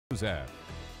App.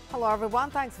 Hello,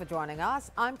 everyone. Thanks for joining us.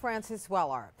 I'm Frances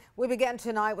Weller. We begin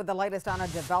tonight with the latest on a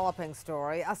developing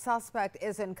story. A suspect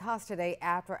is in custody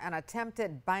after an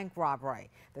attempted bank robbery.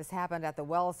 This happened at the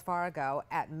Wells Fargo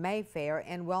at Mayfair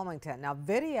in Wilmington. Now,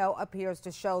 video appears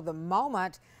to show the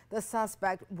moment the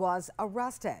suspect was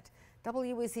arrested.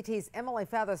 WECT's Emily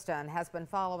Featherstone has been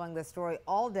following this story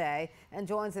all day and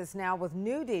joins us now with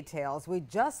new details. We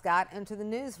just got into the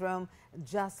newsroom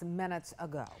just minutes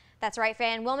ago. That's right,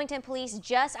 Fran. Wilmington police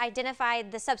just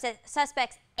identified the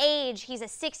suspect's age. He's a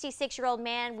 66-year-old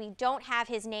man. We don't have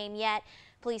his name yet.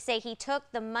 Police say he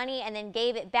took the money and then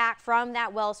gave it back from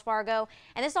that Wells Fargo.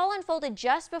 And this all unfolded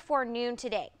just before noon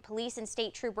today. Police and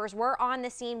state troopers were on the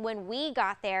scene when we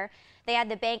got there. They had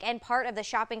the bank and part of the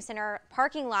shopping center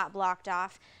parking lot blocked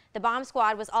off. The bomb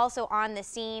squad was also on the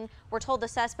scene. We're told the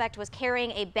suspect was carrying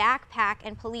a backpack,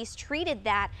 and police treated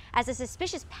that as a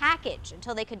suspicious package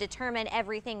until they could determine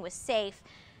everything was safe.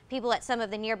 People at some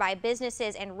of the nearby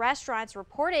businesses and restaurants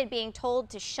reported being told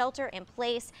to shelter in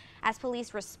place as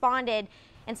police responded.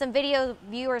 And some video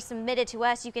viewers submitted to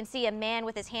us, you can see a man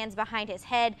with his hands behind his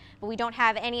head, but we don't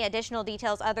have any additional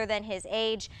details other than his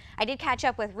age. I did catch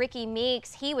up with Ricky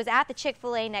Meeks. He was at the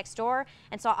Chick-fil-A next door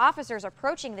and saw officers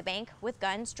approaching the bank with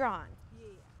guns drawn.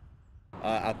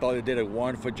 I thought they did a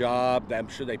wonderful job. I'm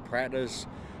sure they practice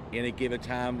any given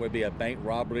time, would be a bank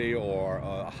robbery or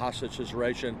a hostage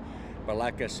situation. But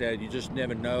like I said, you just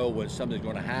never know when something's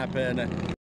going to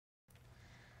happen.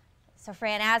 So,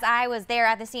 Fran, as I was there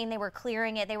at the scene, they were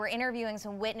clearing it. They were interviewing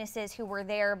some witnesses who were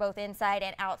there both inside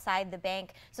and outside the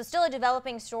bank. So still a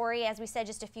developing story. As we said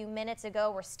just a few minutes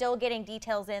ago, we're still getting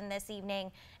details in this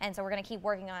evening, and so we're going to keep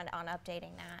working on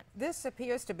updating that. This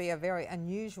appears to be a very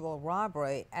unusual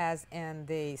robbery, as in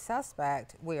the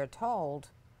suspect, we are told,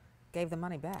 gave the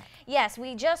money back. Yes,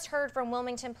 we just heard from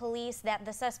Wilmington police that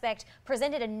the suspect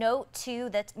presented a note to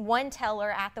the one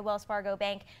teller at the Wells Fargo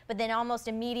bank, but then almost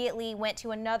immediately went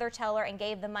to another teller and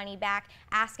gave the money back,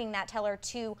 asking that teller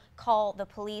to call the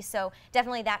police. So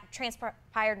definitely that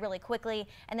transpired really quickly.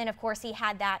 And then, of course, he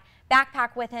had that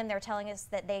backpack with him. They're telling us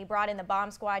that they brought in the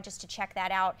bomb squad just to check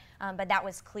that out, but that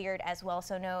was cleared as well,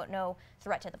 so no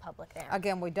threat to the public there.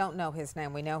 Again, we don't know his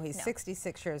name. We know he's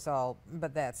 66 years old,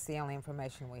 but that's the only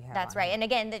information we have. That's right. And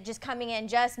again, just coming in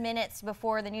just minutes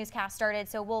before the newscast started,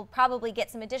 so we'll probably get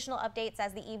some additional updates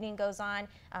as the evening goes on.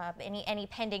 Any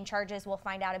pending charges, we'll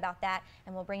find out about that,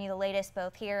 and we'll bring you the latest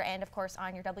both here and, of course,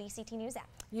 on your WECT News app.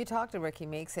 You talked to Ricky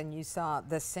Meeks and you saw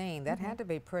the scene. That had to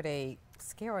be pretty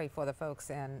scary for the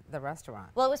folks in the restaurant.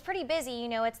 Well, it was pretty busy. You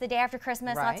know, it's the day after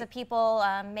Christmas. Right. Lots of people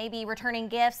maybe returning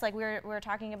gifts like we were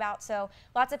talking about. So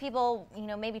lots of people, you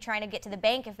know, maybe trying to get to the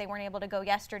bank if they weren't able to go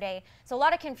yesterday. So a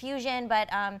lot of confusion, but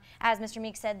as Mr.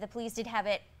 Meeks said, the police did have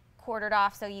it quartered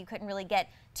off, so you couldn't really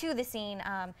get to the scene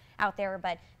out there,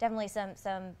 but definitely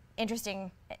some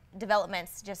interesting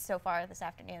developments just so far this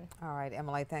afternoon. All right,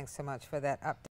 Emily, thanks so much for that update.